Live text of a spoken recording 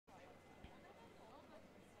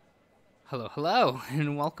Hello, hello,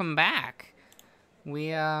 and welcome back.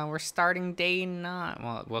 We're starting day 9.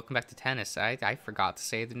 Well, welcome back to tennis. I forgot to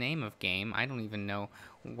say the name of game. I don't even know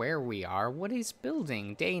where we are. What is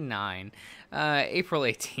building? Day 9. April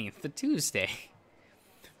 18th, the Tuesday.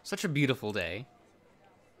 Such a beautiful day.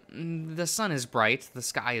 The sun is bright, the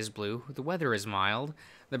sky is blue, the weather is mild.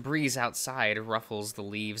 The breeze outside ruffles the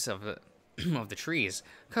leaves of the, of the trees,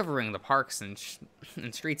 covering the parks and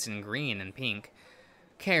streets in green and pink,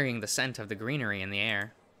 carrying the scent of the greenery in the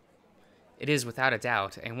air. It is without a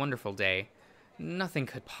doubt a wonderful day. Nothing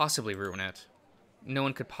could possibly ruin it. No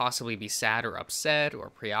one could possibly be sad or upset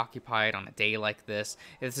or preoccupied on a day like this.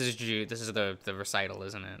 This is the recital,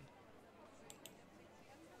 isn't it?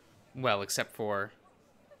 Well, except for...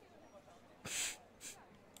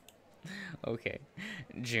 Okay.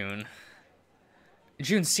 June.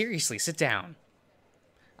 June, seriously, sit down.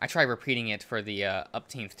 I try repeating it for the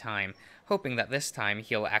upteenth time, hoping that this time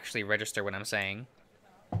he'll actually register what I'm saying.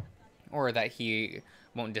 Or that he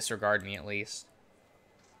won't disregard me, at least.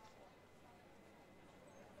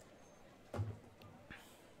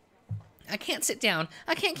 I can't sit down.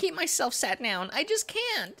 I can't keep myself sat down. I just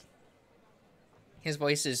can't. His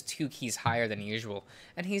voice is 2 keys higher than usual,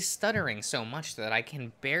 and he's stuttering so much that I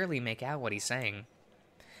can barely make out what he's saying.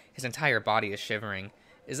 His entire body is shivering.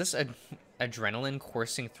 Is this adrenaline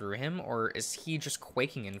coursing through him, or is he just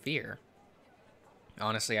quaking in fear?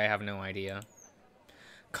 Honestly, I have no idea.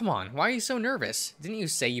 Come on, why are you so nervous? Didn't you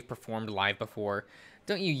say you performed live before?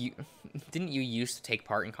 Didn't you used to take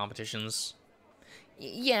part in competitions?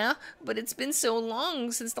 Yeah, but it's been so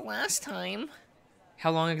long since the last time.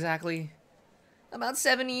 How long exactly? About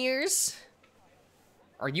 7 years.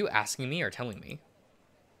 Are you asking me or telling me?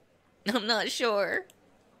 I'm not sure.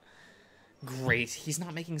 Great, he's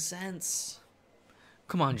not making sense.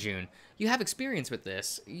 Come on, June. You have experience with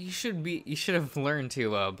this. You should have learned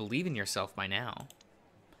to believe in yourself by now.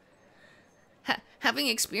 Having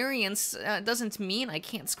experience doesn't mean I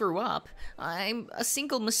can't screw up. A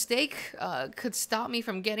single mistake could stop me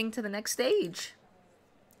from getting to the next stage.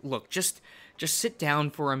 Look, just sit down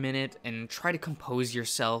for a minute and try to compose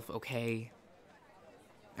yourself, okay?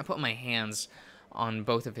 I put my hands on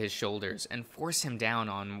both of his shoulders and force him down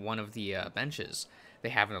on one of the benches they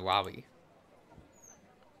have in the lobby.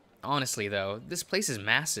 Honestly, though, this place is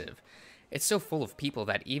massive. It's so full of people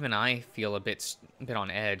that even I feel a bit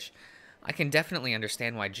on edge. I can definitely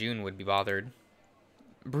understand why June would be bothered.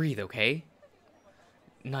 Breathe, okay?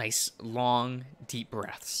 Nice, long, deep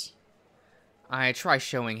breaths. I try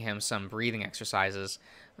showing him some breathing exercises,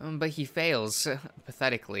 but he fails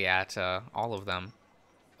pathetically at all of them.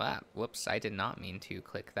 Whoops, I did not mean to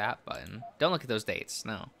click that button. Don't look at those dates,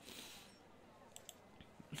 no.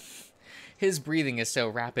 His breathing is so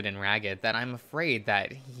rapid and ragged that I'm afraid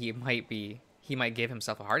that he might give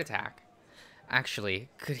himself a heart attack. Actually,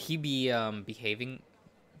 could he be having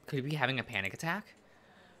a panic attack?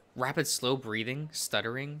 Rapid, slow breathing,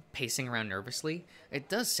 stuttering, pacing around nervously. It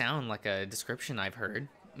does sound like a description I've heard,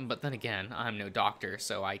 but then again, I'm no doctor,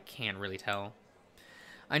 so I can't really tell.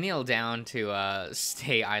 I kneel down to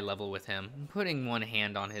stay eye level with him, putting one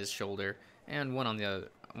hand on his shoulder and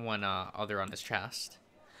one other on his chest.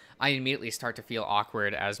 I immediately start to feel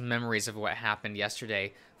awkward as memories of what happened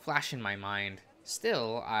yesterday flash in my mind.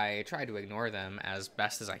 Still, I try to ignore them as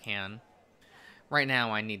best as I can. Right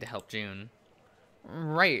now, I need to help June.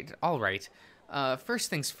 Right, alright. First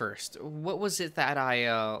things first, what was it that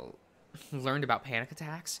I learned about panic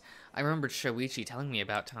attacks? I remembered Shoichi telling me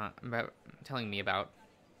about.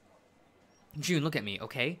 June, look at me,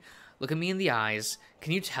 okay? Look at me in the eyes.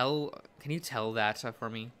 Can you tell that for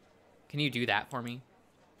me? Can you do that for me?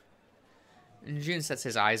 June sets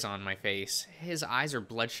his eyes on my face. His eyes are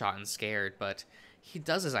bloodshot and scared, but he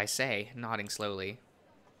does as I say, nodding slowly.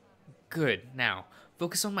 Good. Now,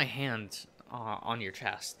 focus on my hand on your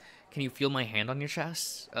chest. Can you feel my hand on your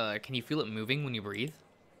chest? Can you feel it moving when you breathe?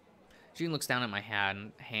 June looks down at my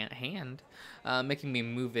hand, making me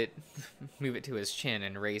move it to his chin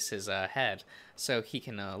and raise his head so he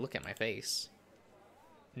can look at my face.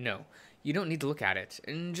 No, you don't need to look at it,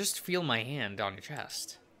 and just feel my hand on your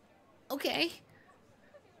chest. Okay.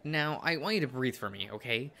 Now, I want you to breathe for me,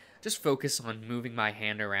 okay? Just focus on moving my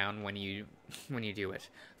hand around when you do it.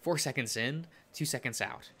 4 seconds in, 2 seconds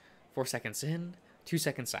out. 4 seconds in, 2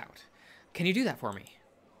 seconds out. Can you do that for me?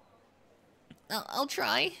 I'll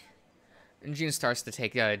try. And June starts to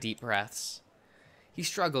take deep breaths. He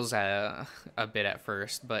struggles a bit at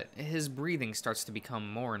first, but his breathing starts to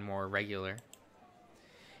become more and more regular.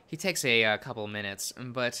 He takes a couple minutes,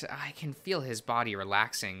 but I can feel his body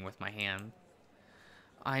relaxing with my hand.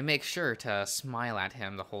 I make sure to smile at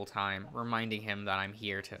him the whole time, reminding him that I'm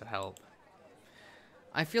here to help.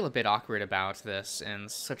 I feel a bit awkward about this in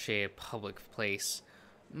such a public place,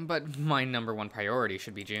 but my number one priority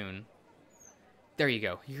should be June. There you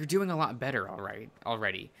go. You're doing a lot better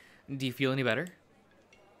already. Do you feel any better?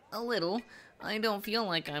 A little. I don't feel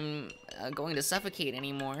like I'm going to suffocate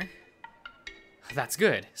anymore. That's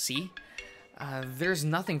good, see? There's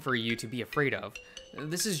nothing for you to be afraid of.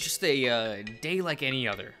 This is just a day like any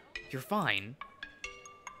other. You're fine.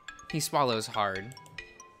 He swallows hard.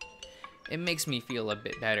 It makes me feel a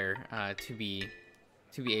bit better to be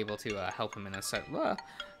able to help him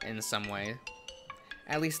in some way.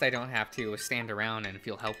 At least I don't have to stand around and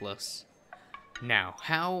feel helpless. Now,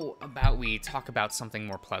 how about we talk about something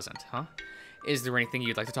more pleasant, huh? Is there anything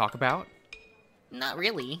you'd like to talk about? Not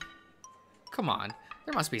really. Come on,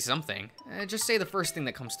 there must be something. Just say the first thing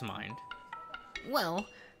that comes to mind. Well,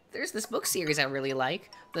 there's this book series I really like.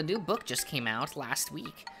 The new book just came out last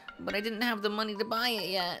week, but I didn't have the money to buy it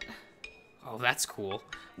yet. Oh, that's cool.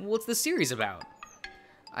 What's the series about?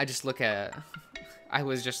 I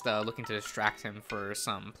was just looking to distract him for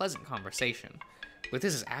some pleasant conversation, but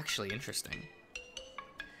this is actually interesting.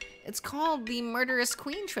 It's called the Murderous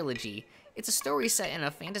Queen Trilogy. It's a story set in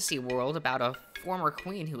a fantasy world about a former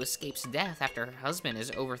queen who escapes death after her husband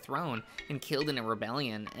is overthrown and killed in a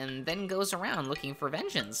rebellion, and then goes around looking for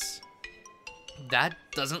vengeance. That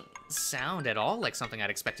doesn't sound at all like something I'd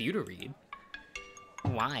expect you to read.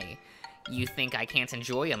 Why? You think I can't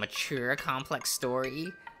enjoy a mature, complex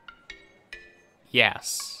story?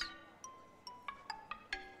 Yes.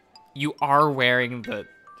 You are wearing the...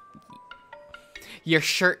 Your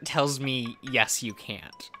shirt tells me, yes, you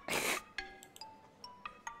can't.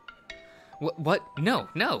 What? No.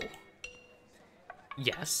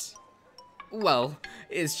 Yes. Well,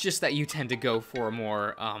 it's just that you tend to go for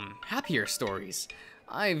more, happier stories.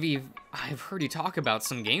 I've heard you talk about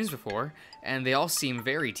some games before, and they all seem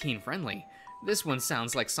very teen-friendly. This one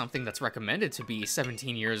sounds like something that's recommended to be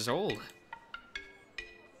 17 years old.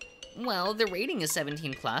 Well, the rating is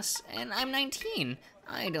 17 plus, and I'm 19.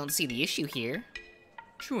 I don't see the issue here.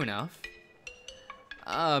 True enough.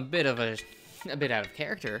 A bit out of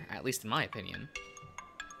character, at least in my opinion.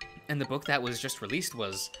 And the book that was just released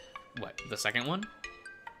was, what, the second one?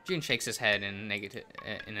 June shakes his head in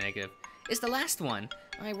a negative. It's the last one.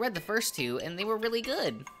 I read the first two, and they were really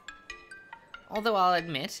good. Although I'll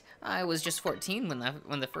admit, I was just 14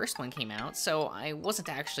 when the first one came out, so I wasn't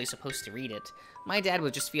actually supposed to read it. My dad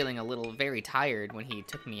was just feeling a little very tired when he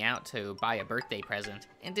took me out to buy a birthday present,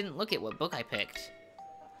 and didn't look at what book I picked.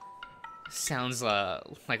 Sounds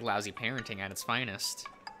like lousy parenting at its finest.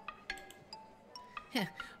 Heh,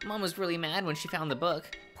 Mom was really mad when she found the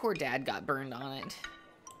book. Poor Dad got burned on it.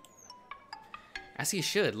 As he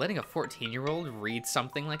should, letting a 14-year-old read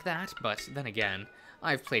something like that, but then again,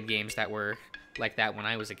 I've played games that were like that when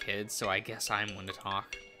I was a kid, so I guess I'm one to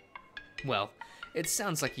talk. Well, it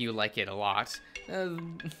sounds like you like it a lot.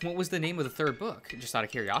 What was the name of the third book? Just out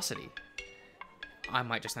of curiosity. I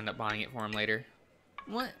might just end up buying it for him later.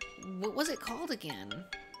 What was it called again?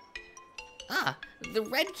 Ah, The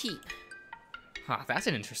Red Keep. Huh, that's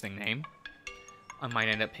an interesting name. I might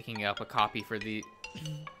end up picking up a copy for the...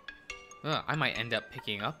 I might end up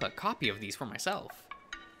picking up a copy of these for myself.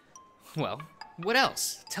 Well, what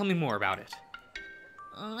else? Tell me more about it.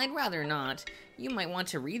 I'd rather not. You might want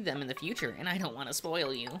to read them in the future, and I don't want to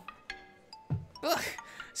spoil you. Ugh,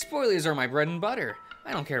 spoilers are my bread and butter.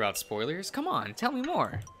 I don't care about spoilers. Come on, tell me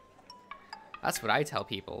more. That's what I tell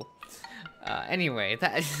people. Anyway,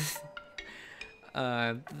 that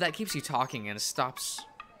that keeps you talking and stops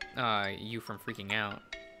you from freaking out.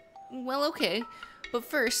 Well, okay. But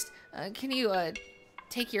first, can you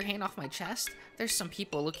take your hand off my chest? There's some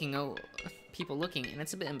people looking, and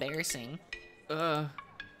it's a bit embarrassing.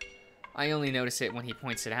 I only notice it when he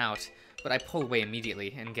points it out, but I pull away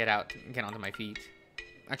immediately and get onto my feet.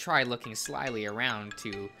 I try looking slyly around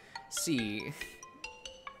to see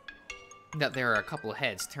that there are a couple of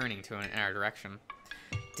heads turning in our direction.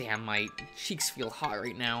 Damn, my cheeks feel hot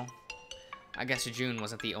right now. I guess June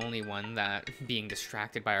wasn't the only one being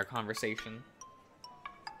distracted by our conversation.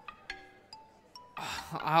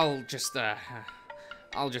 I'll just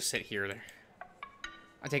sit here.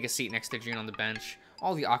 I take a seat next to June on the bench.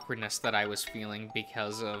 All the awkwardness that I was feeling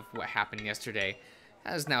because of what happened yesterday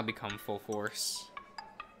has now become full force.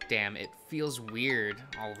 Damn, it feels weird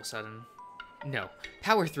all of a sudden. No,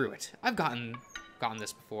 power through it. I've gotten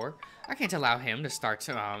this before. I can't allow him to start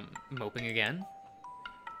moping again.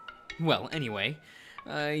 Well, anyway,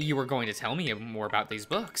 you were going to tell me more about these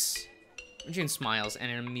books. June smiles,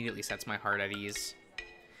 and it immediately sets my heart at ease.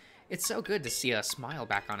 It's so good to see a smile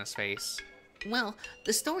back on his face. Well,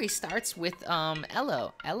 the story starts with,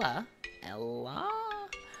 Ella?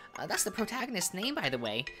 That's the protagonist's name, by the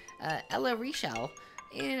way. Ella Richel.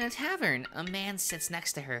 In a tavern, a man sits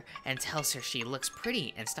next to her and tells her she looks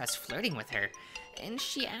pretty and starts flirting with her. And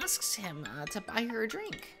she asks him to buy her a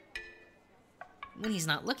drink. When he's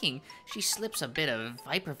not looking, she slips a bit of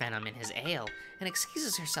viper venom in his ale and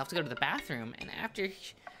excuses herself to go to the bathroom, and after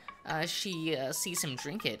she sees him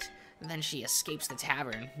drink it, then she escapes the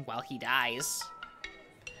tavern while he dies.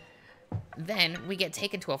 Then we get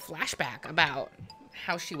taken to a flashback about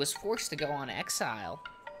how she was forced to go on exile.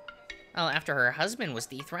 After her husband was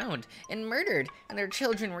dethroned and murdered and their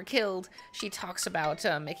children were killed, she talks about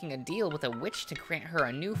making a deal with a witch to grant her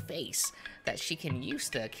a new face that she can use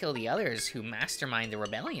to kill the others who mastermind the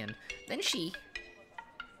rebellion. Then she...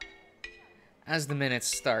 As the minutes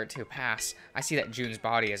start to pass, I see that June's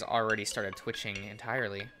body has already started twitching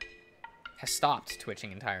entirely. Has stopped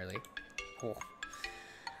twitching entirely. Oh.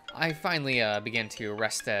 I finally begin to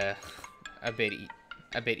rest a bit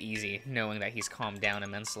easy, knowing that he's calmed down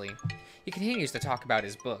immensely. He continues to talk about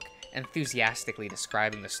his book, enthusiastically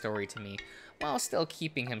describing the story to me, while still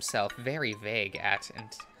keeping himself very vague at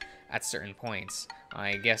certain points.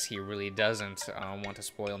 I guess he really doesn't want to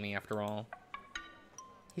spoil me after all.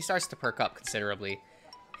 He starts to perk up considerably.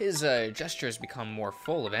 His gestures become more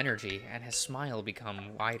full of energy, and his smile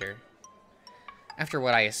become wider. After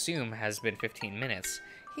what I assume has been 15 minutes,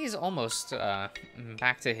 he's almost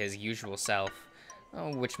back to his usual self.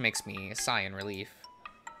 Which makes me sigh in relief.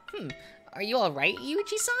 Are you alright,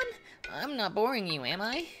 Yuichi-san? I'm not boring you, am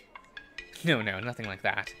I? No, nothing like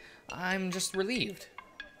that. I'm just relieved.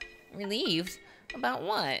 Relieved? About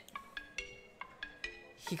what?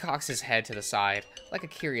 He cocks his head to the side, like a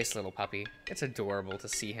curious little puppy. It's adorable to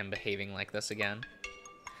see him behaving like this again.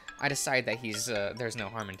 I decide that there's no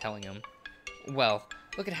harm in telling him. Well,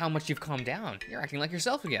 look at how much you've calmed down. You're acting like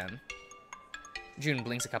yourself again. June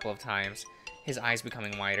blinks a couple of times, his eyes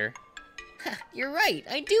becoming wider. You're right,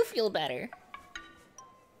 I do feel better.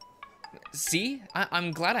 See?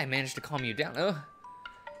 I'm glad I managed to calm you down. Ugh.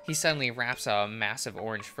 He suddenly wraps a massive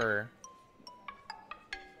orange fur.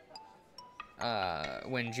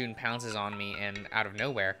 When June pounces on me and out of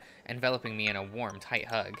nowhere, enveloping me in a warm, tight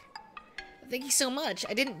hug. Thank you so much.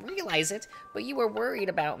 I didn't realize it, but you were worried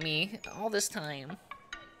about me all this time.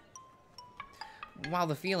 While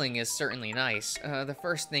the feeling is certainly nice, the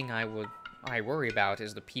first thing I worry about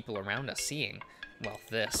is the people around us seeing, well,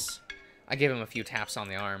 this. I give him a few taps on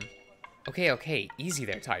the arm. Okay, easy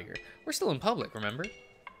there, Tiger. We're still in public, remember?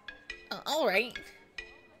 Alright.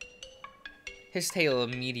 His tail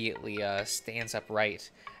immediately stands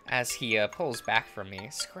upright as he pulls back from me,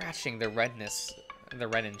 scratching the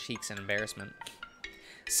reddened cheeks in embarrassment.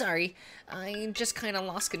 Sorry, I just kinda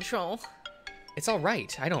lost control. It's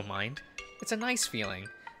alright, I don't mind. It's a nice feeling,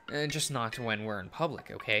 just not when we're in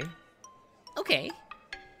public, okay? Okay.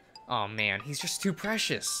 Aw man, he's just too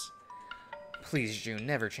precious. Please, June,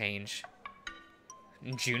 never change.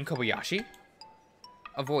 June Kobayashi?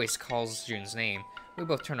 A voice calls June's name. We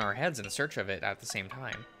both turn our heads in search of it at the same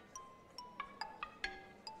time.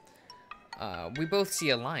 We both see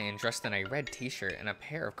a lion dressed in a red t-shirt and a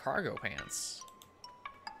pair of cargo pants.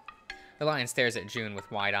 The lion stares at June with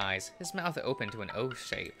wide eyes, his mouth open to an O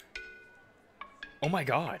shape. Oh my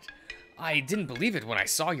god, I didn't believe it when I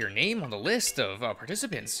saw your name on the list of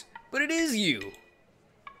participants, but it is you!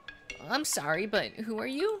 I'm sorry, but who are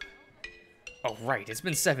you? Oh right, it's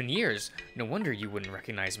been 7 years. No wonder you wouldn't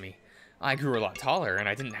recognize me. I grew a lot taller and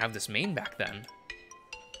I didn't have this mane back then.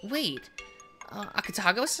 Wait,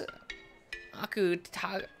 Akutagawa-san?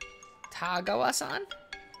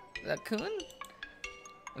 The kun?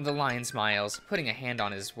 The lion smiles, putting a hand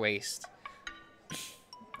on his waist,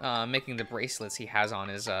 making the bracelets he has on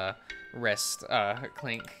his wrist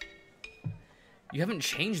clink. You haven't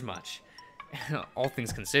changed much, all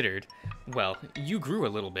things considered. Well, you grew a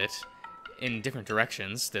little bit, in different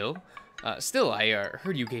directions, still. I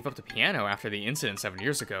heard you gave up the piano after the incident 7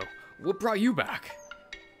 years ago. What brought you back?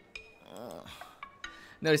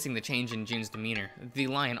 Noticing the change in June's demeanor, the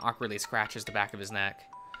lion awkwardly scratches the back of his neck.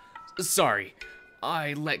 Sorry,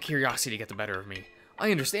 I let curiosity get the better of me.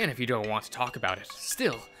 I understand if you don't want to talk about it.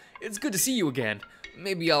 Still, it's good to see you again.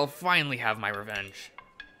 Maybe I'll finally have my revenge.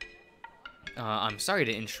 I'm sorry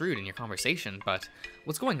to intrude in your conversation, but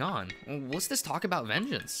what's going on? What's this talk about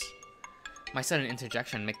vengeance? My sudden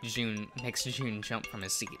interjection makes June jump from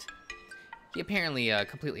his seat. He apparently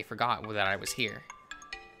completely forgot that I was here.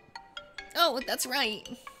 Oh, that's right.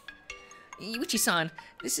 Yuichi-san,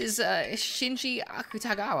 this is Shinji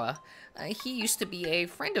Akutagawa. He used to be a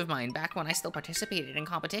friend of mine back when I still participated in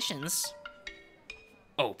competitions.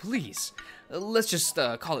 Oh, please. Let's just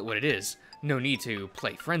call it what it is. No need to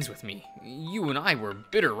play friends with me. You and I were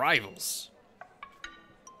bitter rivals.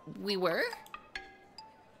 We were?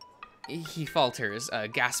 He falters,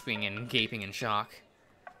 gasping and gaping in shock.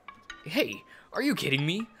 Hey, are you kidding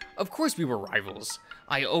me? Of course we were rivals.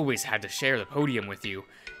 I always had to share the podium with you.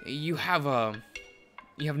 You have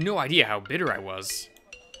no idea how bitter I was.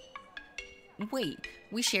 Wait,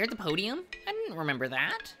 we shared the podium? I didn't remember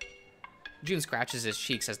that. June scratches his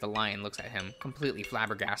cheeks as the lion looks at him, completely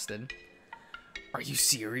flabbergasted. Are you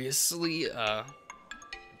seriously,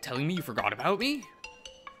 telling me you forgot about me?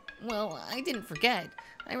 Well, I didn't forget.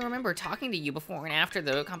 I remember talking to you before and after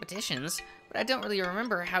the competitions, but I don't really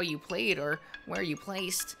remember how you played or where you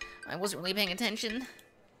placed. I wasn't really paying attention.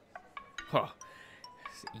 Huh.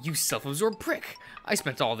 You self-absorbed prick. I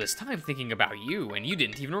spent all this time thinking about you, and you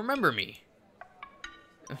didn't even remember me.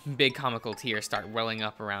 Big comical tears start welling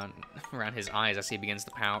up around his eyes as he begins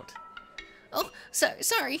to pout. Oh,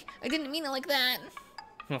 sorry. I didn't mean it like that.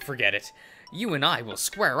 Well, forget it. You and I will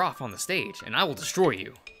square off on the stage, and I will destroy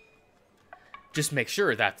you. Just make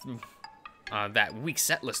sure that that weak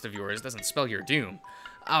set list of yours doesn't spell your doom.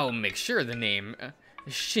 I'll make sure the name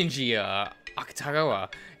Shinji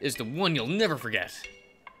Akutagawa is the one you'll never forget.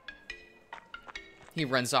 He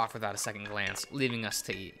runs off without a second glance, leaving us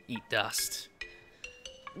to eat dust.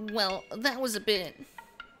 Well, that was a bit...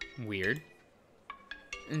 weird.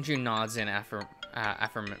 And June nods in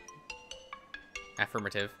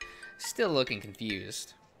affirmative, still looking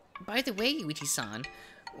confused. By the way, Yuichi-san,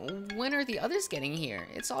 when are the others getting here?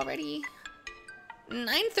 It's already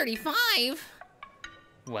 9:35.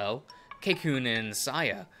 Well, Keikun and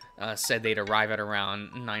Saya said they'd arrive at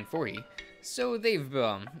around 9:40, so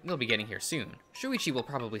they'll be getting here soon. Shuichi will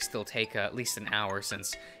probably still take at least an hour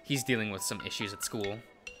since he's dealing with some issues at school.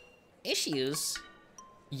 Issues?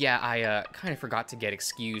 Yeah, I kind of forgot to get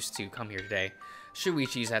excused to come here today.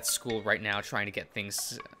 Shuichi's at school right now trying to get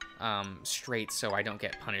things straight so I don't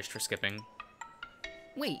get punished for skipping.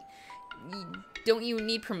 Wait, don't you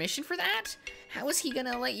need permission for that? How is he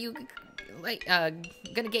gonna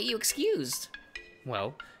gonna get you excused?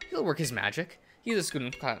 Well, he'll work his magic. He's a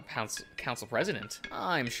student council president.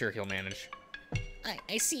 I'm sure he'll manage.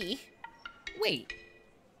 I see. Wait,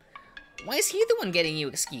 why is he the one getting you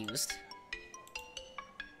excused?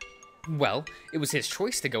 Well, it was his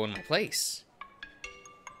choice to go in my place.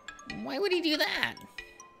 Why would he do that?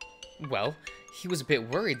 Well, he was a bit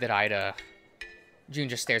worried that I'd, June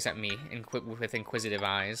just stares at me with inquisitive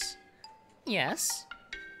eyes. Yes?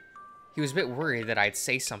 He was a bit worried that I'd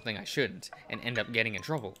say something I shouldn't and end up getting in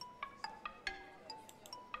trouble.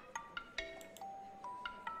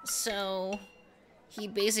 So, he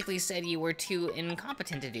basically said you were too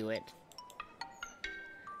incompetent to do it.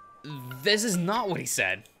 This is not what he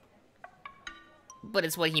said. But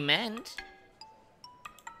it's what he meant.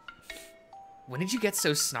 When did you get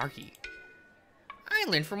so snarky? I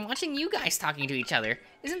learned from watching you guys talking to each other.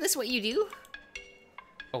 Isn't this what you do?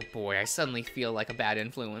 Oh boy, I suddenly feel like a bad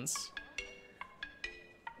influence.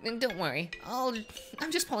 And don't worry,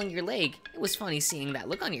 I'm just pulling your leg. It was funny seeing that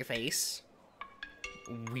look on your face.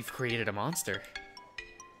 We've created a monster.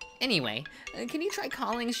 Anyway, can you try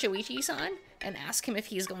calling Shoichi-san and ask him if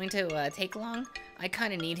he's going to take long? I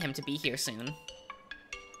kind of need him to be here soon.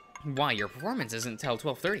 Why, your performance isn't till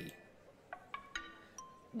 12:30.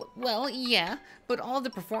 Well, yeah, but all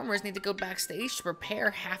the performers need to go backstage to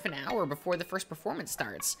prepare half an hour before the first performance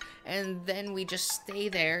starts, and then we just stay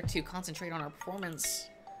there to concentrate on our performance.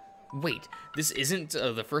 Wait, this isn't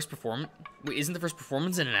the first performance? Wait, isn't the first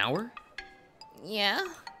performance in an hour? Yeah?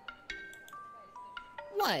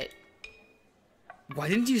 What? Why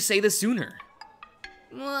didn't you say this sooner?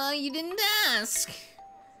 Well, you didn't ask.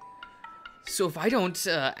 So if I don't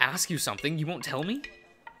ask you something, you won't tell me?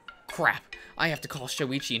 Crap, I have to call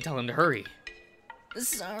Shoichi and tell him to hurry.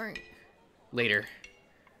 Sorry. Later.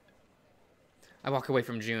 I walk away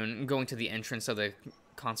from June, going to the entrance of the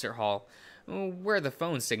concert hall, where the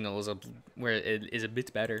phone signal is where it is a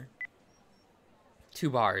bit better. 2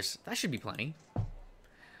 bars, that should be plenty.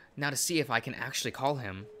 Now to see if I can actually call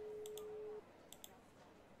him.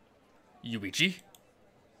 Yuichi?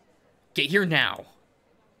 Get here now!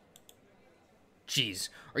 Jeez,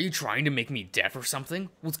 are you trying to make me deaf or something?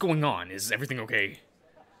 What's going on? Is everything okay?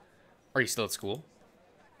 Are you still at school?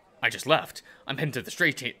 I just left. I'm heading to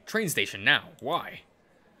the train station now. Why?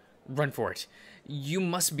 Run for it. You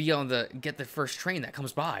must be on get the first train that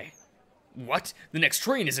comes by. What? The next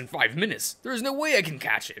train is in 5 minutes. There's no way I can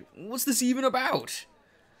catch it. What's this even about?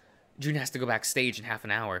 Jun has to go backstage in half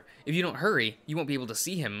an hour. If you don't hurry, you won't be able to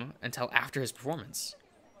see him until after his performance.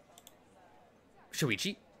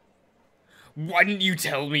 Shoichi? Why didn't you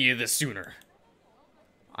tell me this sooner?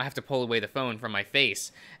 I have to pull away the phone from my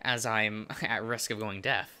face as I'm at risk of going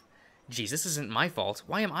deaf. Geez, this isn't my fault.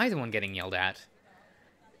 Why am I the one getting yelled at?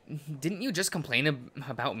 Didn't you just complain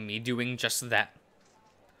about me doing just that?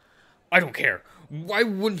 I don't care. Why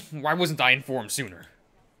wasn't I informed sooner?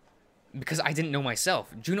 Because I didn't know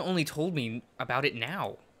myself. June only told me about it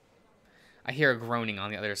now. I hear a groaning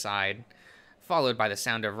on the other side, followed by the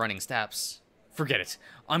sound of running steps. Forget it.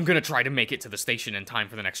 I'm gonna try to make it to the station in time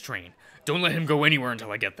for the next train. Don't let him go anywhere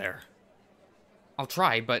until I get there. I'll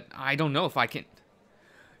try, but I don't know if I can...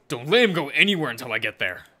 Don't let him go anywhere until I get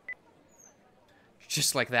there.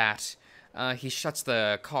 Just like that, he shuts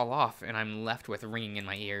the call off, and I'm left with ringing in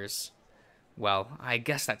my ears. Well, I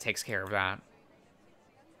guess that takes care of that.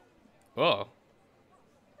 Oh.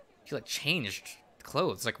 He, like, changed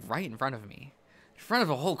clothes, like, right in front of me. In front of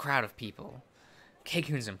a whole crowd of people.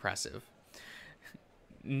 Keikoon's impressive.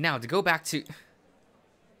 Now, to go back to...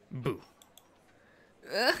 Boo.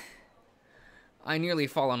 I nearly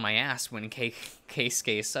fall on my ass when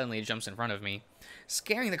Keisuke suddenly jumps in front of me,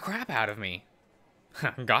 scaring the crap out of me.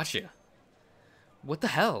 Gotcha. What the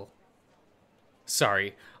hell?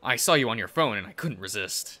 Sorry, I saw you on your phone and I couldn't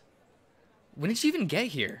resist. When did you even get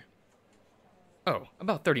here? Oh,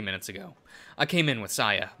 about 30 minutes ago. I came in with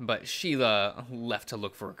Saya, but Sheila left to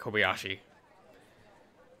look for Kobayashi.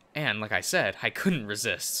 And like I said, I couldn't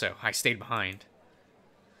resist, so I stayed behind.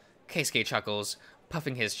 Keisuke chuckles,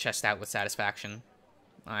 puffing his chest out with satisfaction.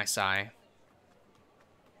 I sigh.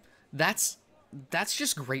 That's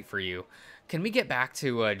just great for you. Can we get back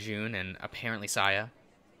to June and apparently Saya?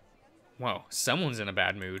 Whoa, someone's in a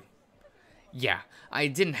bad mood. Yeah, I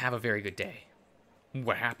didn't have a very good day.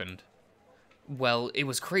 What happened? Well, it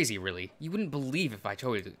was crazy, really. You wouldn't believe if I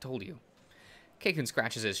told you. Keikoon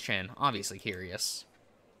scratches his chin, obviously curious.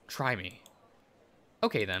 Try me.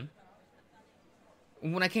 Okay, then.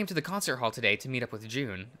 When I came to the concert hall today to meet up with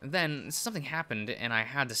June, then something happened and I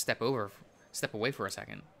had to step away for a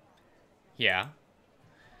second. Yeah?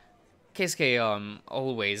 Keisuke's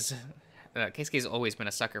always been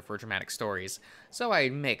a sucker for dramatic stories, so I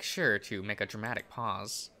make sure to make a dramatic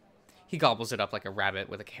pause. He gobbles it up like a rabbit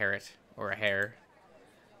with a carrot or a hare.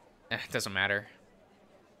 It doesn't matter.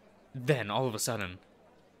 Then, all of a sudden,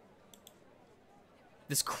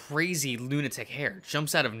 this crazy lunatic hare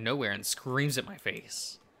jumps out of nowhere and screams at my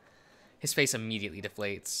face. His face immediately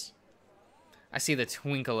deflates. I see the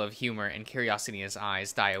twinkle of humor and curiosity in his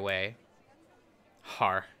eyes die away.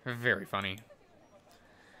 Har, very funny.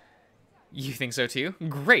 You think so too?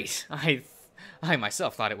 Great! I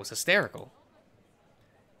myself thought it was hysterical.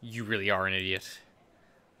 You really are an idiot.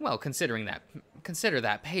 Well, consider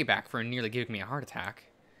that payback for nearly giving me a heart attack.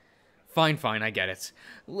 Fine, I get it.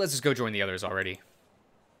 Let's just go join the others already.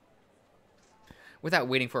 Without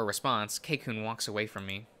waiting for a response, Keikoon walks away from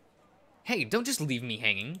me. Hey, don't just leave me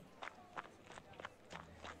hanging.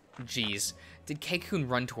 Jeez, did Keikoon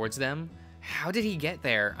run towards them? How did he get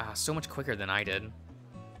there so much quicker than I did?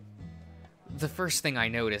 The first thing I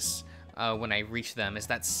notice when I reach them is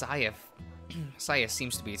that Saya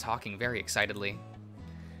seems to be talking very excitedly.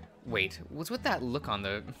 Wait, what's with that look on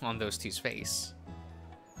those two's face?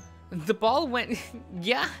 The ball went,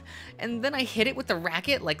 yeah, and then I hit it with the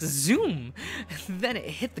racket like zoom. Then it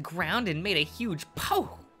hit the ground and made a huge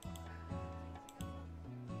pow.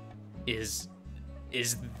 Is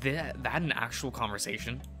that an actual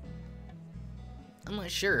conversation? I'm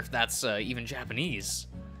not sure if that's even Japanese.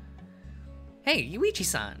 Hey,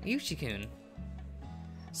 Yuichi-kun.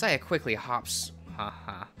 Saya quickly hops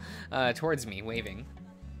towards me, waving.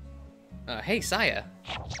 Hey, Saya.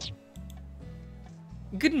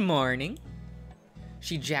 Good morning.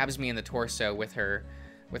 She jabs me in the torso with her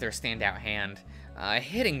standout hand,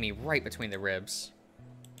 hitting me right between the ribs.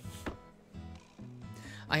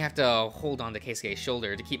 I have to hold on to Keisuke's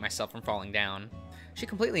shoulder to keep myself from falling down. She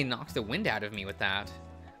completely knocked the wind out of me with that.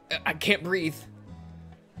 I can't breathe.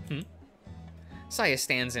 Saya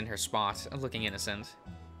stands in her spot, looking innocent.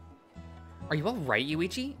 Are you alright,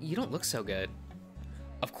 Yuichi? You don't look so good.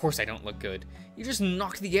 Of course I don't look good. You just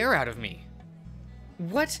knocked the air out of me.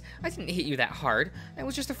 What? I didn't hit you that hard. It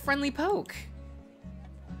was just a friendly poke.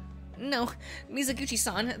 No,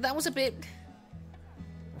 Mizuguchi-san, that was a bit...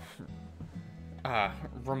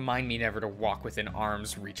 Remind me never to walk within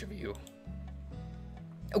arm's reach of you.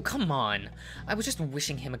 Oh, come on. I was just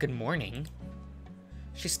wishing him a good morning.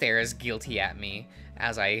 She stares guilty at me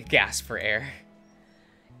as I gasp for air.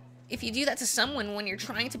 If you do that to someone when you're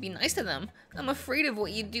trying to be nice to them, I'm afraid of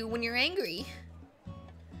what you do when you're angry.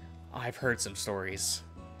 I've heard some stories.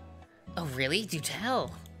 Oh, really? Do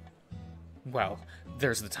tell. Well,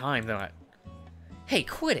 there's the time that... Hey,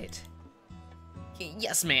 quit it.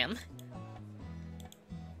 Yes, ma'am.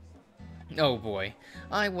 Oh boy,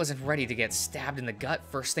 I wasn't ready to get stabbed in the gut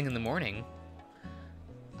first thing in the morning.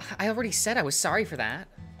 I already said I was sorry for that.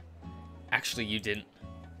 Actually, you didn't.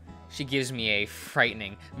 She gives me a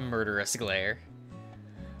frightening, murderous glare.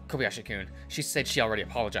 Kobayashi-kun, she said she already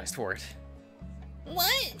apologized for it.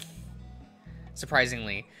 What?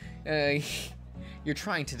 Surprisingly, you're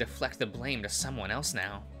trying to deflect the blame to someone else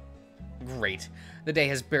now. Great. The day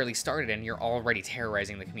has barely started and you're already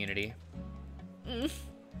terrorizing the community.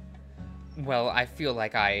 Well, I feel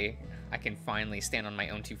like I can finally stand on my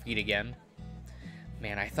own 2 feet again.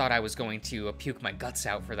 Man, I thought I was going to puke my guts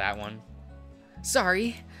out for that one.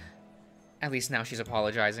 Sorry. At least now she's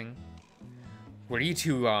apologizing. What are you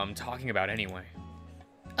two talking about anyway?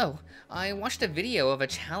 Oh, I watched a video of a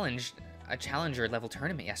challenger level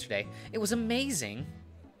tournament yesterday. It was amazing.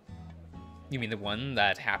 You mean the one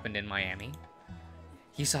that happened in Miami?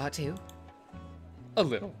 You saw it too? A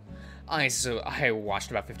little. I watched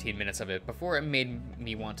about 15 minutes of it before it made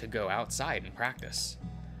me want to go outside and practice.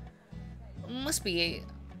 Must be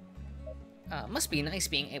nice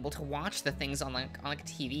being able to watch the things on like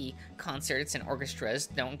TV. Concerts and orchestras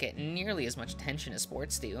don't get nearly as much attention as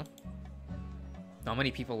sports do. Not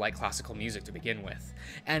many people like classical music to begin with,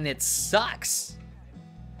 and it sucks.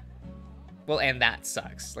 Well, and that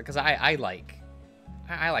sucks, because I like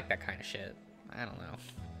that kind of shit. I don't know.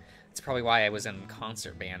 It's probably why I was in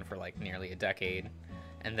concert band for like nearly a decade,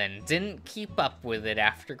 and then didn't keep up with it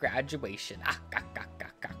after graduation.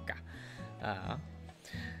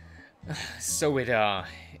 So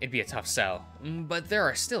it'd be a tough sell, but there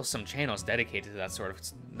are still some channels dedicated to that sort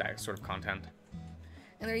of content.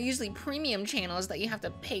 And they're usually premium channels that you have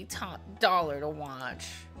to pay top dollar to watch.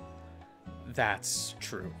 That's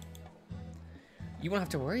true. You won't have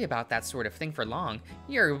to worry about that sort of thing for long.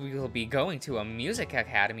 You'll be going to a music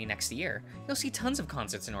academy next year. You'll see tons of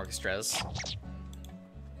concerts and orchestras.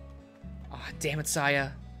 Ah, damn it,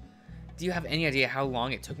 Saya. Do you have any idea how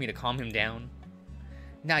long it took me to calm him down?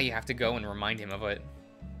 Now you have to go and remind him of it.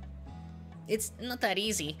 It's not that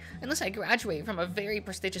easy. Unless I graduate from a very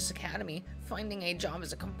prestigious academy, finding a job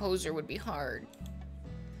as a composer would be hard.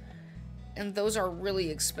 And those are really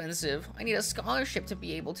expensive. I need a scholarship to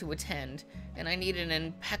be able to attend, and I need an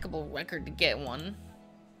impeccable record to get one.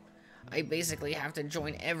 I basically have to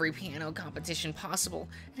join every piano competition possible,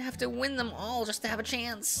 and have to win them all just to have a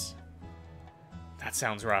chance. That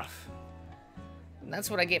sounds rough. That's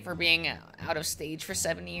what I get for being out of stage for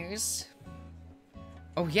 7 years.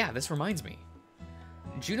 Oh yeah, this reminds me.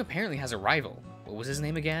 June apparently has a rival. What was his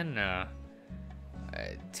name again?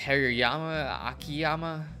 Teruyama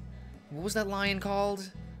Akiyama? What was that lion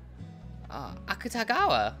called?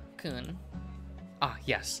 Akutagawa-kun. Ah,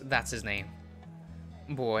 yes, that's his name.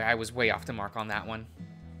 Boy, I was way off the mark on that one.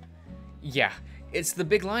 Yeah, it's the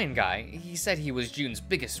big lion guy. He said he was June's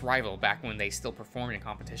biggest rival back when they still performed in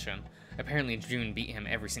competition. Apparently June beat him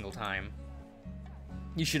every single time.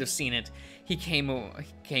 You should have seen it. He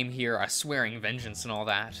came here swearing vengeance and all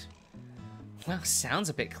that. Well, sounds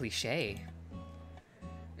a bit cliche.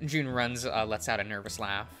 June lets out a nervous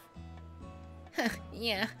laugh.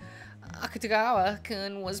 Yeah,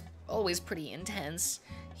 Akutagawa-kun was always pretty intense.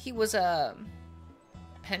 He was a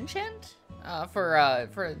penchant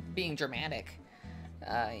for being dramatic,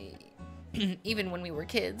 even when we were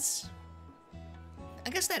kids. I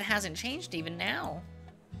guess that hasn't changed even now.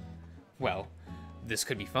 Well, this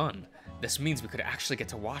could be fun. This means we could actually get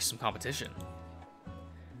to watch some competition.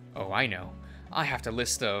 Oh, I know. I have a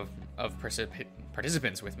list of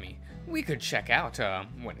participants with me. We could check out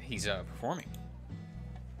when he's performing.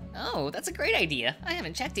 Oh, that's a great idea. I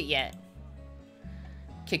haven't checked it yet.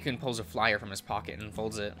 Kikun pulls a flyer from his pocket and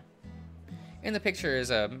folds it. In the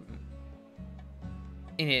pictures, are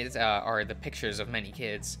the pictures of many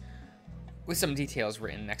kids, with some details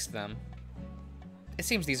written next to them. It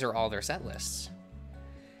seems these are all their set lists.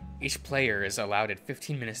 Each player is allowed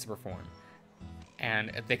 15 minutes to perform,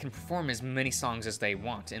 and they can perform as many songs as they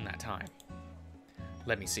want in that time.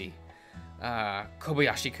 Let me see.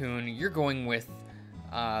 Kobayashi-kun, you're going with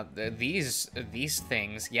these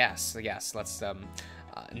things. Yes. Let's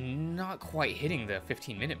not quite hitting the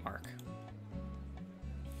 15-minute mark.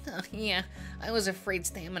 Yeah, I was afraid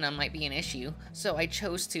stamina might be an issue, so I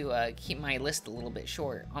chose to keep my list a little bit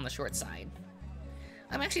short, on the short side.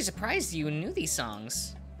 I'm actually surprised you knew these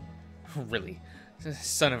songs. Really?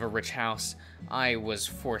 Son of a rich house. I was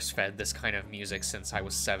force-fed this kind of music since I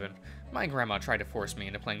was 7. My grandma tried to force me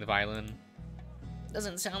into playing the violin.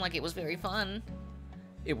 Doesn't sound like it was very fun.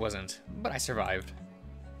 It wasn't, but I survived.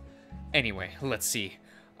 Anyway, let's see.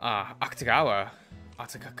 Akutagawa.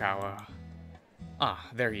 Ah,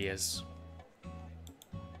 there he is.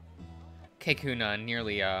 Keikun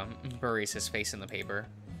nearly buries his face in the paper.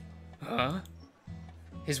 Huh?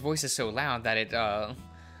 His voice is so loud that it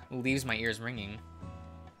leaves my ears ringing.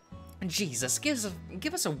 Jesus,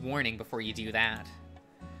 give us a warning before you do that.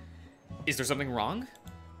 Is there something wrong?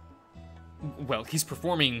 Well, he's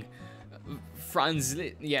performing Franz...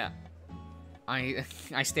 Yeah. I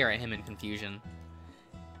stare at him in confusion.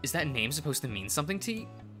 Is that name supposed to mean something to you?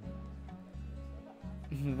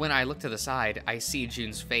 When I look to the side, I see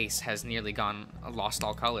June's face has nearly lost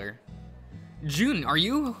all color. June, are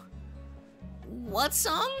you... What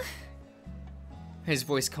song? His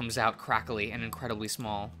voice comes out crackly and incredibly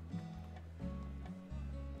small.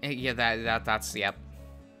 Yeah, that's, yep.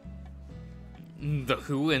 The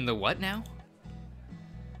who and the what now?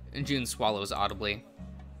 June swallows audibly.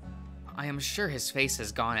 I am sure his face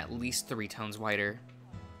has gone at least 3 tones whiter.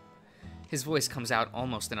 His voice comes out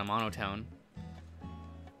almost in a monotone.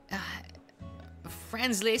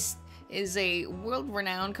 Franz Liszt is a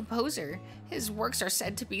world-renowned composer. His works are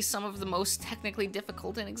said to be some of the most technically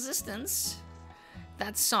difficult in existence.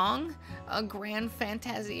 That song, A Grand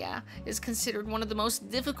Fantasia, is considered one of the most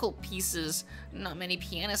difficult pieces. Not many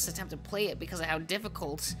pianists attempt to play it because of how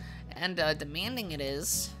difficult and demanding it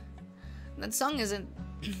is. That song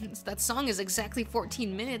is exactly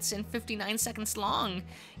 14 minutes and 59 seconds long.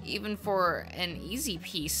 Even for an easy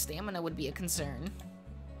piece, stamina would be a concern.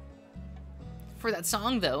 For that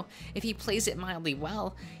song, though, if he plays it mildly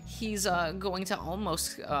well, he's going to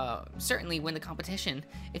almost certainly win the competition.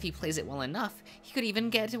 If he plays it well enough, he could even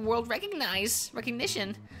get world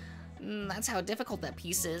recognition. That's how difficult that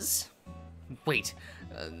piece is. Wait,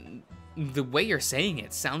 the way you're saying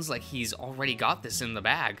it sounds like he's already got this in the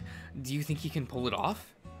bag. Do you think he can pull it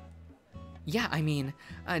off? Yeah, I mean,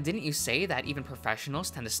 didn't you say that even professionals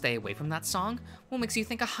tend to stay away from that song? What makes you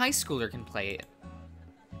think a high schooler can play it?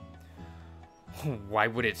 Why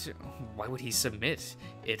would he submit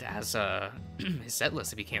it as his set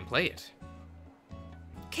list if he can't play it?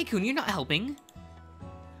 Keikun, you're not helping.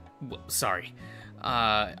 Well, sorry.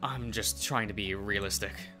 I'm just trying to be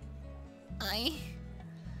realistic.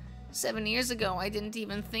 7 years ago, I didn't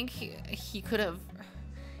even think he could have...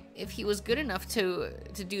 If he was good enough to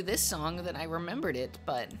do this song, then I remembered it,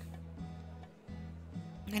 but...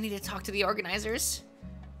 I need to talk to the organizers.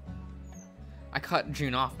 I cut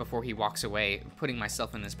June off before he walks away, putting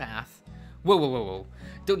myself in his path. Whoa.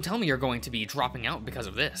 Don't tell me you're going to be dropping out because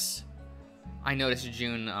of this. I notice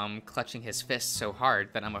June clutching his fist so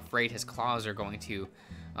hard that I'm afraid his claws are going to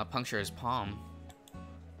puncture his palm.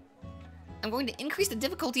 I'm going to increase the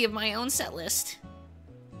difficulty of my own set list.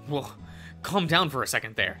 Well, calm down for a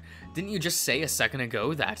second there. Didn't you just say a second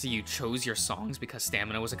ago that you chose your songs because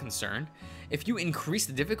stamina was a concern? If you increase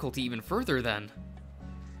the difficulty even further, then...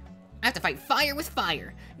 I have to fight fire with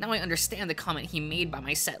fire. Now I understand the comment he made by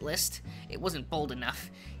my set list. It wasn't bold enough.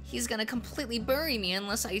 He's gonna completely bury me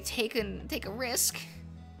unless I take a risk.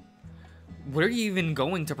 What are you even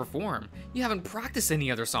going to perform? You haven't practiced any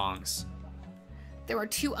other songs. There are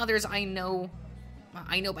 2 others I know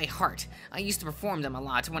by heart. I used to perform them a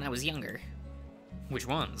lot when I was younger. Which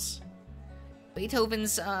ones?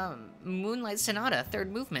 Beethoven's Moonlight Sonata, 3rd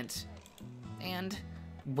movement. And...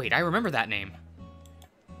 Wait, I remember that name.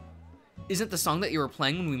 Isn't the song that you were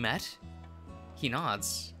playing when we met? He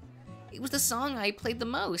nods. It was the song I played the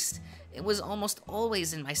most. It was almost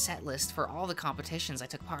always in my set list for all the competitions I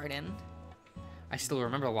took part in. I still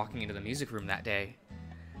remember walking into the music room that day.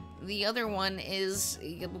 The other one is,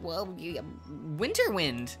 well, Winter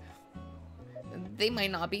Wind. They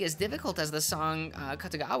might not be as difficult as the song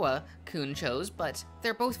Katagawa-kun chose, but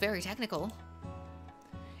they're both very technical.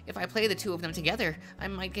 If I play the 2 of them together, I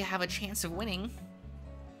might have a chance of winning.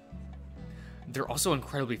 They're also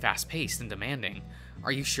incredibly fast-paced and demanding.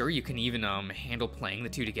 Are you sure you can even handle playing the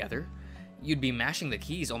 2 together? You'd be mashing the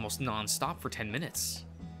keys almost non-stop for 10 minutes.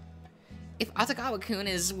 If Atagawa-kun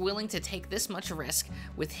is willing to take this much risk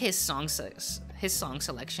with his song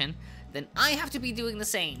selection, then I have to be doing the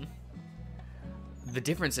same. The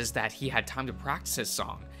difference is that he had time to practice his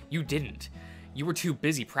song. You didn't. You were too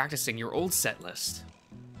busy practicing your old set list.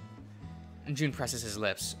 June presses his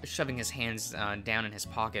lips, shoving his hands down in his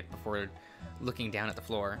pocket before looking down at the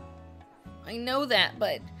floor. I know that,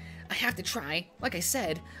 but I have to try. Like I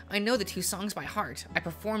said, I know the 2 songs by heart. I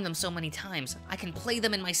performed them so many times, I can play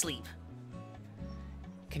them in my sleep.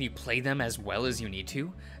 Can you play them as well as you need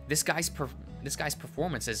to? This guy's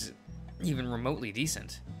performance is even remotely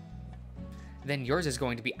decent. Then yours is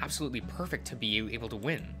going to be absolutely perfect to be able to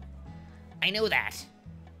win. I know that.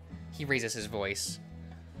 He raises his voice,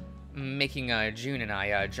 making June and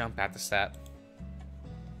I jump at the step.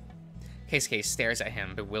 Keisuke stares at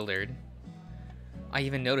him, bewildered. I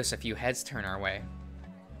even notice a few heads turn our way.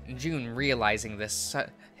 June, realizing this,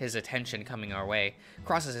 his attention coming our way,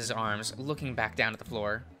 crosses his arms, looking back down at the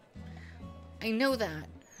floor. I know that,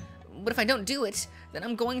 but if I don't do it, then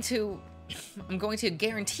I'm going to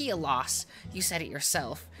guarantee a loss. You said it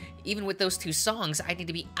yourself. Even with those 2 songs, I need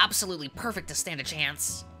to be absolutely perfect to stand a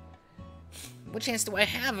chance. What chance do I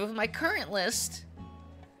have with my current list?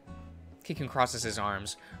 Kikun crosses his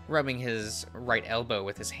arms, rubbing his right elbow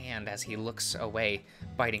with his hand as he looks away,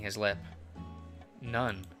 biting his lip.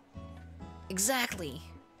 None. Exactly.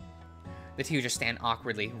 The 2 just stand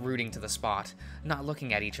awkwardly, rooting to the spot, not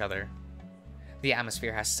looking at each other. The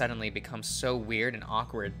atmosphere has suddenly become so weird and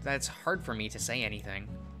awkward that it's hard for me to say anything.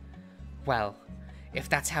 Well, if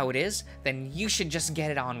that's how it is, then you should just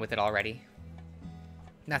get it on with it already.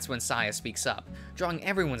 That's when Saya speaks up, drawing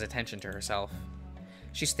everyone's attention to herself.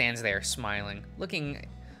 She stands there, smiling, looking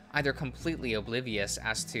either completely oblivious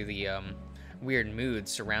as to the weird mood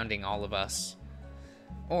surrounding all of us,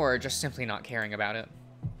 or just simply not caring about it.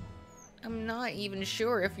 I'm not even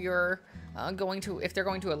sure if you're if they're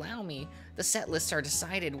going to allow me. The set lists are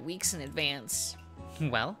decided weeks in advance.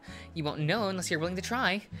 Well, you won't know unless you're willing to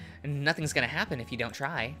try. Nothing's gonna happen if you don't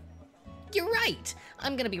try. You're right.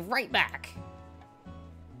 I'm gonna be right back.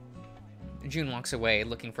 June walks away,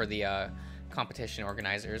 looking for the competition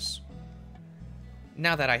organizers.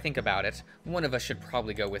 Now that I think about it, one of us should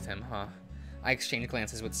probably go with him, huh? I exchange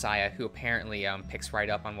glances with Saya, who apparently picks right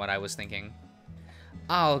up on what I was thinking.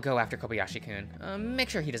 I'll go after Kobayashi-kun. Make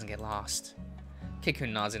sure he doesn't get lost.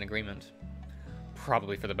 Kikun nods in agreement.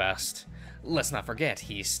 Probably for the best. Let's not forget,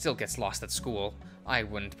 he still gets lost at school. I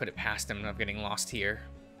wouldn't put it past him of getting lost here.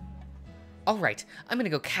 Alright, I'm gonna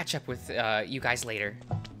go catch up with you guys later.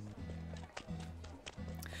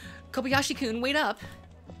 Kobayashi-kun, wait up!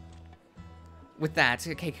 With that,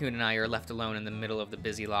 Keikun and I are left alone in the middle of the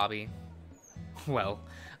busy lobby. Well,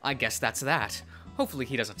 I guess that's that. Hopefully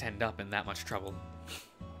he doesn't end up in that much trouble.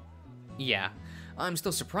 Yeah, I'm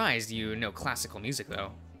still surprised you know classical music,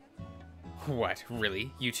 though. What,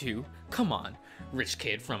 really? You too? Come on, rich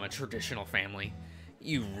kid from a traditional family.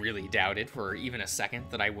 You really doubted for even a second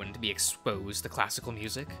that I wouldn't be exposed to classical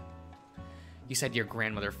music? You said your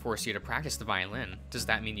grandmother forced you to practice the violin. Does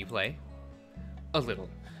that mean you play? A little.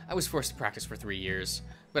 I was forced to practice for 3 years,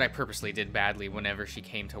 but I purposely did badly whenever she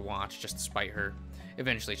came to watch just to spite her.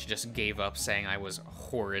 Eventually, she just gave up, saying I was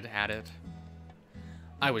horrid at it.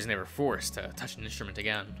 I was never forced to touch an instrument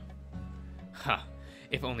again. Huh.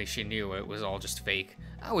 If only she knew it was all just fake.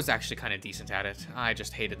 I was actually kind of decent at it. I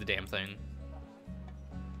just hated the damn thing.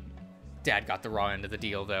 Dad got the raw end of the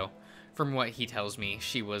deal, though. From what he tells me,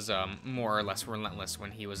 she was more or less relentless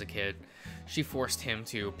when he was a kid. She forced him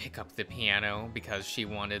to pick up the piano because she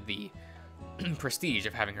wanted the prestige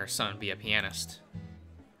of having her son be a pianist.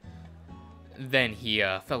 Then he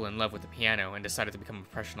fell in love with the piano and decided to become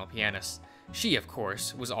a professional pianist. She, of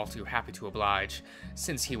course, was all too happy to oblige,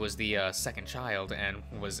 since he was the second child and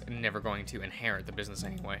was never going to inherit the business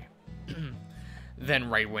anyway. Then,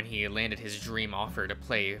 right when he landed his dream offer to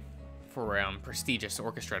play for a prestigious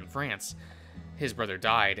orchestra in France, his brother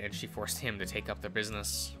died and she forced him to take up the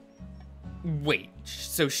business. Wait,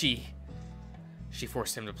 so she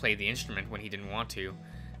forced him to play the instrument when he didn't want to.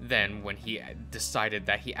 Then, when he decided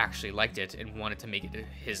that he actually liked it and wanted to make it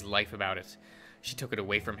his life about it, she took it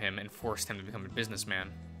away from him and forced him to become a businessman.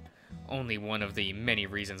 Only one of the many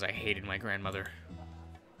reasons I hated my grandmother.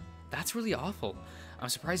 That's really awful. I'm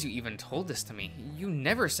surprised you even told this to me. You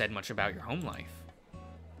never said much about your home life.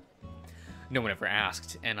 No one ever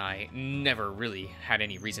asked, and I never really had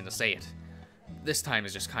any reason to say it. This time it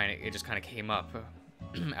just kind of came up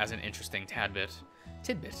as an interesting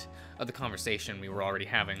tidbit of the conversation we were already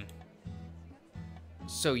having.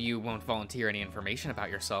 So you won't volunteer any information about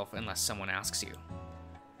yourself unless someone asks you?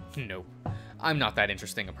 Nope. I'm not that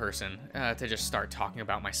interesting a person to just start talking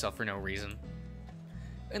about myself for no reason.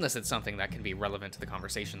 Unless it's something that can be relevant to the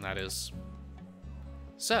conversation, that is.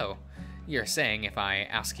 So, you're saying if I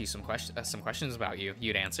ask you some questions about you,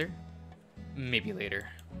 you'd answer? Maybe later.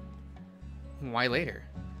 Why later?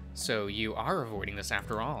 So you are avoiding this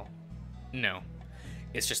after all? No.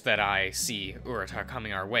 It's just that I see Urata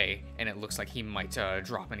coming our way, and it looks like he might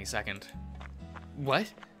drop any second.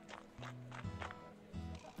 What?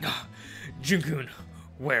 Junkun,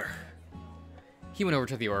 where? He went over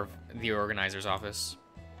to the organizer's office.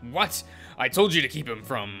 What? I told you to keep him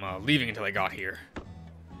from leaving until I got here.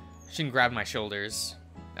 Shin grabbed my shoulders.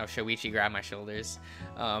 Oh, Shoichi grabbed my shoulders,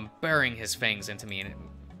 burying his fangs into me and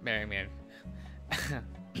burying me.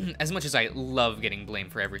 As much as I love getting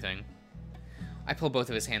blamed for everything, I pull both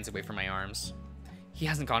of his hands away from my arms. He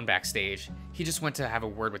hasn't gone backstage. He just went to have a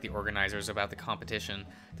word with the organizers about the competition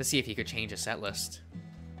to see if he could change his set list.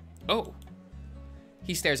 Oh.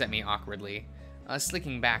 He stares at me awkwardly,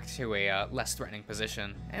 slinking back to a less threatening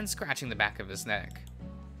position and scratching the back of his neck.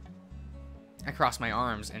 I cross my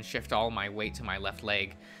arms and shift all my weight to my left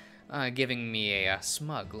leg, giving me a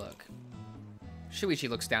smug look. Shuichi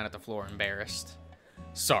looks down at the floor, embarrassed.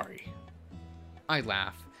 Sorry. I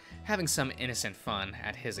laugh, having some innocent fun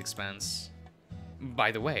at his expense.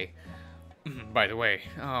 By the way, why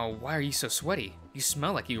are you so sweaty? You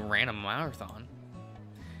smell like you ran a marathon.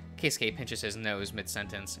 Keisuke pinches his nose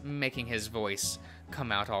mid-sentence, making his voice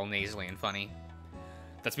come out all nasally and funny.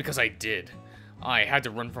 That's because I did. I had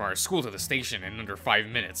to run from our school to the station in under 5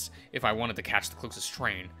 minutes if I wanted to catch the closest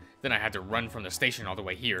train. Then I had to run from the station all the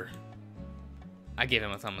way here. I gave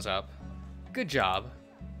him a thumbs up. Good job.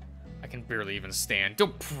 I can barely even stand.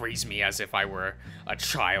 Don't praise me as if I were a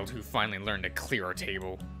child who finally learned to clear our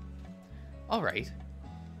table. Alright.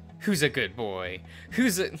 Who's a good boy?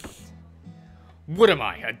 What am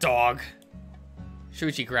I, a dog?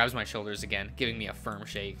 Shuichi grabs my shoulders again, giving me a firm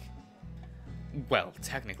shake. Well,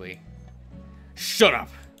 technically. Shut up!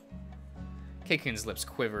 Keikun's lips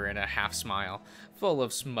quiver in a half-smile, full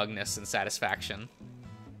of smugness and satisfaction.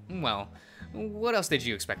 Well, what else did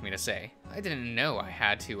you expect me to say? I didn't know I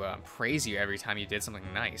had to praise you every time you did something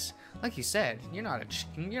nice. Like you said, you're not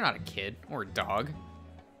a kid or a dog.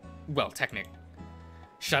 Well,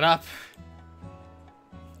 Shut up!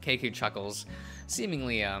 Keikun chuckles,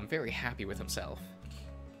 seemingly very happy with himself.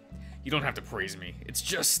 You don't have to praise me. It's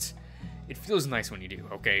just... It feels nice when you do,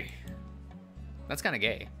 okay? That's kinda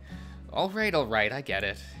gay. Alright, I get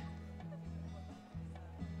it.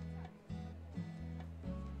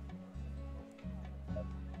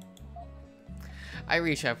 I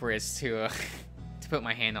reach upwards to put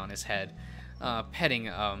my hand on his head, petting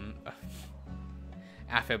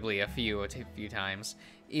affably a few times,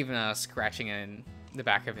 even scratching in the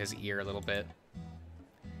back of his ear a little bit.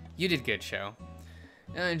 You did good, Sho.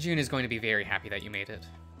 June is going to be very happy that you made it.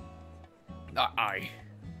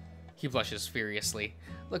 He blushes furiously,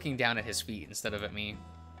 looking down at his feet instead of at me.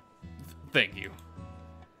 Thank you.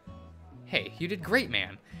 Hey, you did great,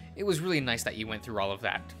 man. It was really nice that you went through all of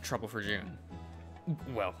that trouble for June.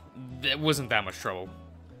 Well, it wasn't that much trouble.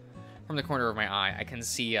 From the corner of my eye, I can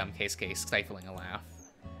see Keisuke stifling a laugh.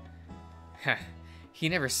 Heh, he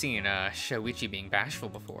never seen Shoichi being bashful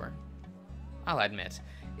before. I'll admit,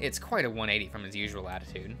 it's quite a 180 from his usual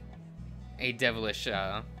attitude. A devilish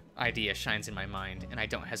idea shines in my mind, and I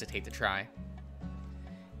don't hesitate to try.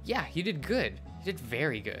 Yeah, you did good. You did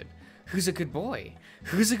very good. Who's a good boy?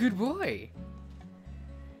 Who's a good boy?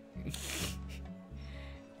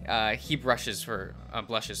 He blushes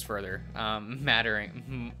further,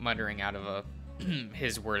 muttering out of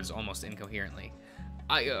his words almost incoherently.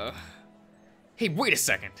 Hey, wait a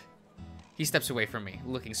second! He steps away from me,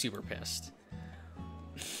 looking super pissed.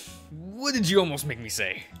 What did you almost make me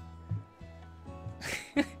say?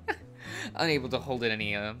 Unable to hold it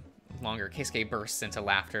any longer, Keisuke bursts into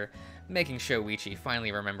laughter, making Shoichi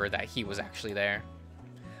finally remember that he was actually there.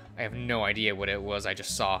 I have no idea what it was I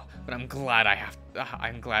just saw, but I'm glad I have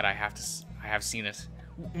seen it.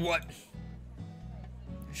 What?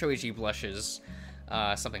 Shoichi blushes,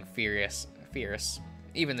 something fierce.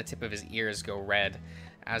 Even the tip of his ears go red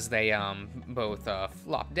as they both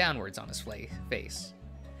flop downwards on his face.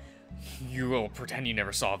 You will pretend you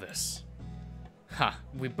never saw this. Ha,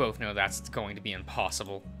 we both know that's going to be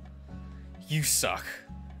impossible. You suck.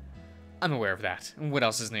 I'm aware of that. What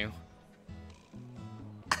else is new?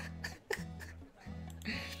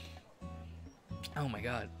 Oh my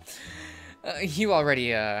god. You already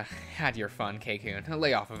had your fun, Keikun.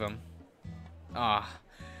 Lay off of him.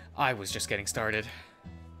 I was just getting started.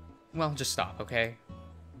 Well, just stop, okay?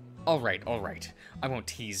 Alright. I won't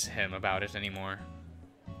tease him about it anymore.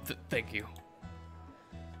 Thank you.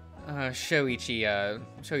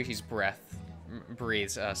 Shoichi's breath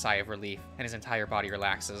breathes a sigh of relief, and his entire body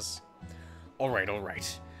relaxes.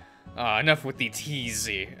 Alright. Enough with the tease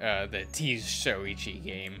Shoichi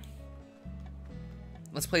game.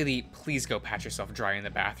 Let's play the please go pat yourself dry in the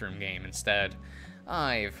bathroom game instead.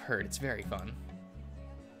 I've heard it's very fun.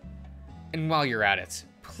 And while you're at it,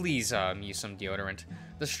 please use some deodorant.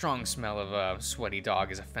 The strong smell of a sweaty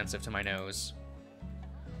dog is offensive to my nose.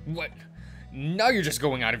 What? Now you're just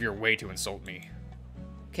going out of your way to insult me.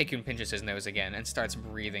 Keikun pinches his nose again and starts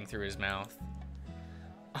breathing through his mouth.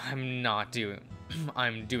 I'm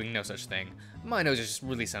doing no such thing. My nose is just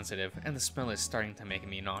really sensitive, and the smell is starting to make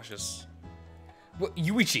me nauseous. What,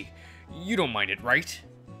 Yuichi? You don't mind it, right?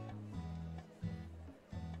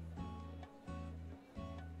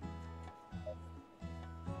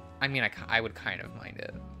 I mean, I would kind of mind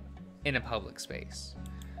it. In a public space.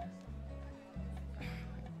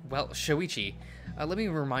 Well, Shoichi, let me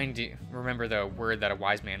remember the word that a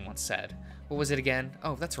wise man once said. What was it again?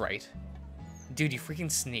 Oh, that's right. Dude, you freaking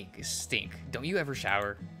stink. Don't you ever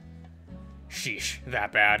shower? Sheesh,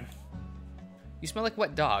 that bad. You smell like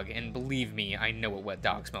wet dog, and believe me, I know what wet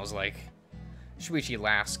dog smells like. Shuichi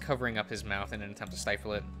laughs, covering up his mouth in an attempt to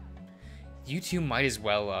stifle it. You two might as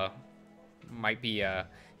well, might be,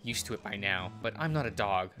 used to it by now, but I'm not a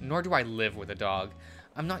dog, nor do I live with a dog.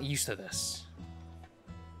 I'm not used to this.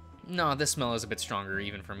 No, this smell is a bit stronger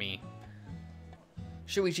even for me.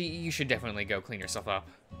 Shuichi, you should definitely go clean yourself up.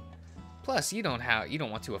 Plus, you don't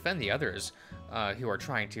want to offend the others, who are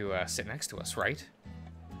trying to, sit next to us, right?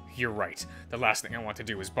 You're right. The last thing I want to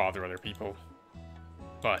do is bother other people.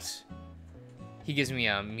 But he gives me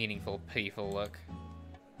a meaningful, pitiful look.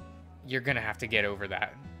 You're gonna have to get over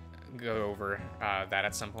that. Go over that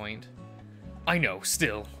at some point. I know,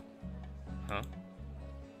 still. Huh?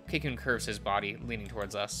 Keikun curves his body, leaning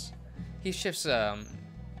towards us. He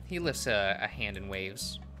lifts a hand and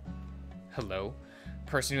waves. Hello?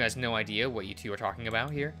 Person who has no idea what you two are talking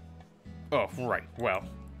about here? Oh, right, well.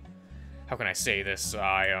 How can I say this?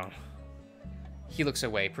 He looks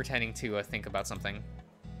away, pretending to think about something.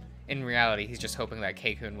 In reality, he's just hoping that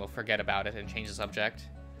Keikun will forget about it and change the subject.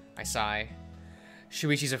 I sigh.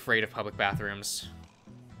 Shuichi's afraid of public bathrooms.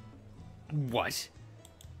 What?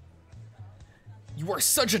 You are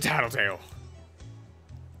such a tattletale!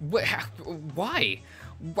 Why?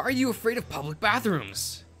 Why are you afraid of public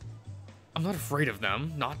bathrooms? I'm not afraid of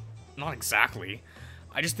them. Not exactly.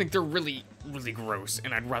 I just think they're really, really gross,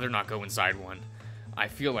 and I'd rather not go inside one. I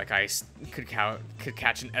feel like I could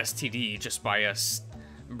catch an STD just by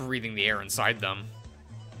breathing the air inside them.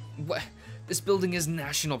 What? This building is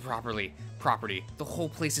national property. The whole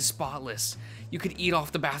place is spotless. You could eat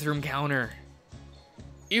off the bathroom counter.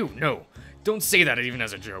 Ew, no. Don't say that even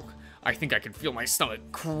as a joke. I think I could feel my stomach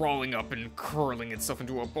crawling up and curling itself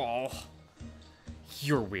into a ball.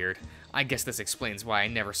 You're weird. I guess this explains why I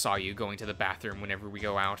never saw you going to the bathroom whenever we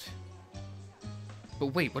go out. But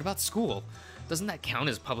wait, what about school? Doesn't that count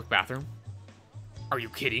as public bathroom? Are you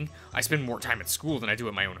kidding? I spend more time at school than I do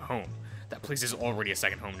at my own home. That place is already a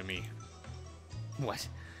second home to me. What?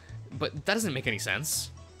 But that doesn't make any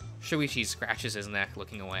sense. Shuichi scratches his neck,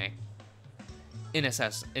 looking away. In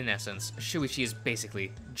essence, Shuichi is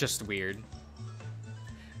basically just weird.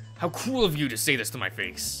 How cruel of you to say this to my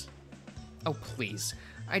face. Oh, please.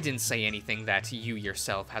 I didn't say anything that you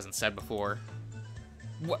yourself hasn't said before.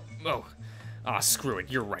 What? Oh. Ah, screw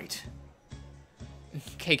it. You're right.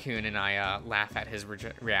 Keikun and I laugh at his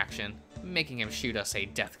reaction, making him shoot us a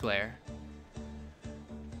death glare.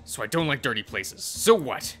 So I don't like dirty places. So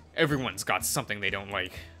what? Everyone's got something they don't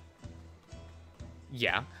like.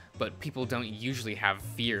 Yeah, but people don't usually have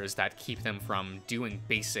fears that keep them from doing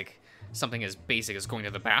something as basic as going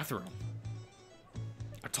to the bathroom.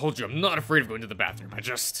 I told you I'm not afraid of going to the bathroom. I'd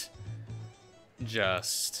just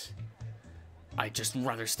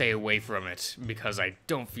rather stay away from it because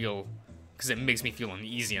it makes me feel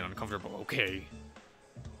uneasy and uncomfortable, okay?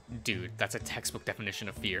 Dude, that's a textbook definition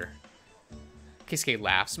of fear. Keisuke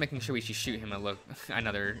laughs, making Shuichi shoot him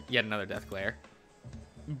yet another death glare.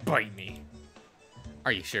 Bite me.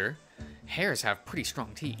 Are you sure? Hares have pretty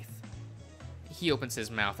strong teeth. He opens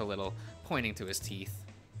his mouth a little, pointing to his teeth.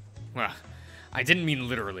 Well, I didn't mean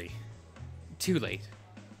literally. Too late.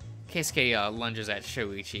 Keisuke lunges at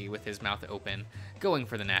Shuichi with his mouth open, going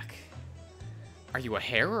for the neck. Are you a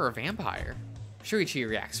hare or a vampire? Shuichi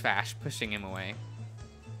reacts fast, pushing him away.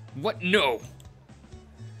 What? No!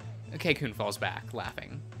 Keikun falls back,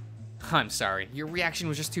 laughing. I'm sorry, your reaction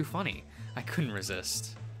was just too funny. I couldn't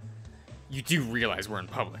resist. You do realize we're in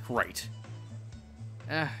public, right?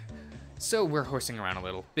 So we're horsing around a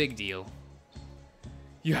little. Big deal.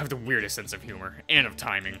 You have the weirdest sense of humor, and of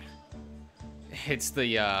timing. It's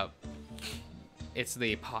the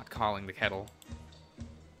pot calling the kettle.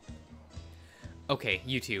 Okay,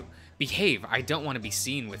 you two. Behave. I don't want to be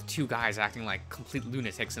seen with two guys acting like complete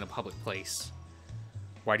lunatics in a public place.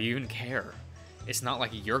 Why do you even care? It's not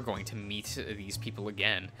like you're going to meet these people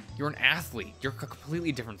again. You're an athlete. You're a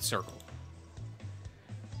completely different circle.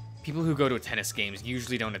 People who go to tennis games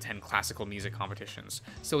usually don't attend classical music competitions,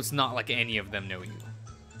 so it's not like any of them know you.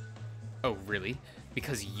 Oh, really?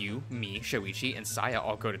 Because you, me, Shoichi, and Saya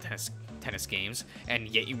all go to tennis games, and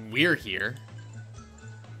yet we're here?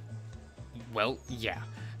 Well, yeah.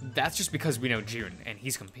 That's just because we know Jun, and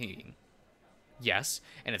he's competing. Yes,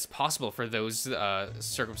 and it's possible for those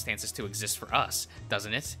circumstances to exist for us,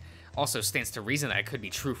 doesn't it? Also stands to reason that it could be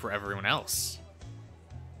true for everyone else.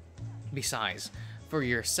 Besides, For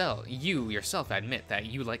yourself, you yourself admit that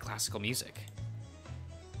you like classical music.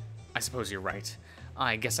 I suppose you're right.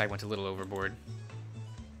 I guess I went a little overboard.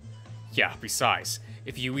 Yeah, besides,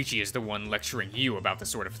 if Yuichi is the one lecturing you about this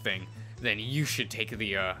sort of thing, then you should take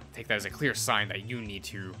that as a clear sign that you need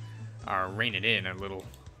to rein it in a little.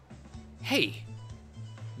 Hey,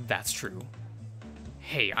 that's true.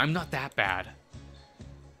 Hey, I'm not that bad.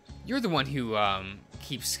 You're the one who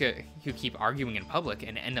keep arguing in public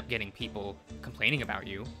and end up getting people complaining about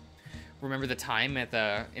you. Remember the time in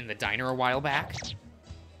the diner a while back?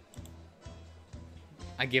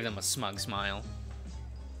 I give them a smug smile.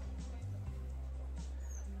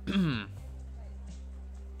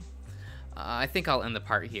 I think I'll end the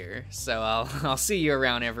part here, so I'll see you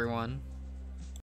around, everyone.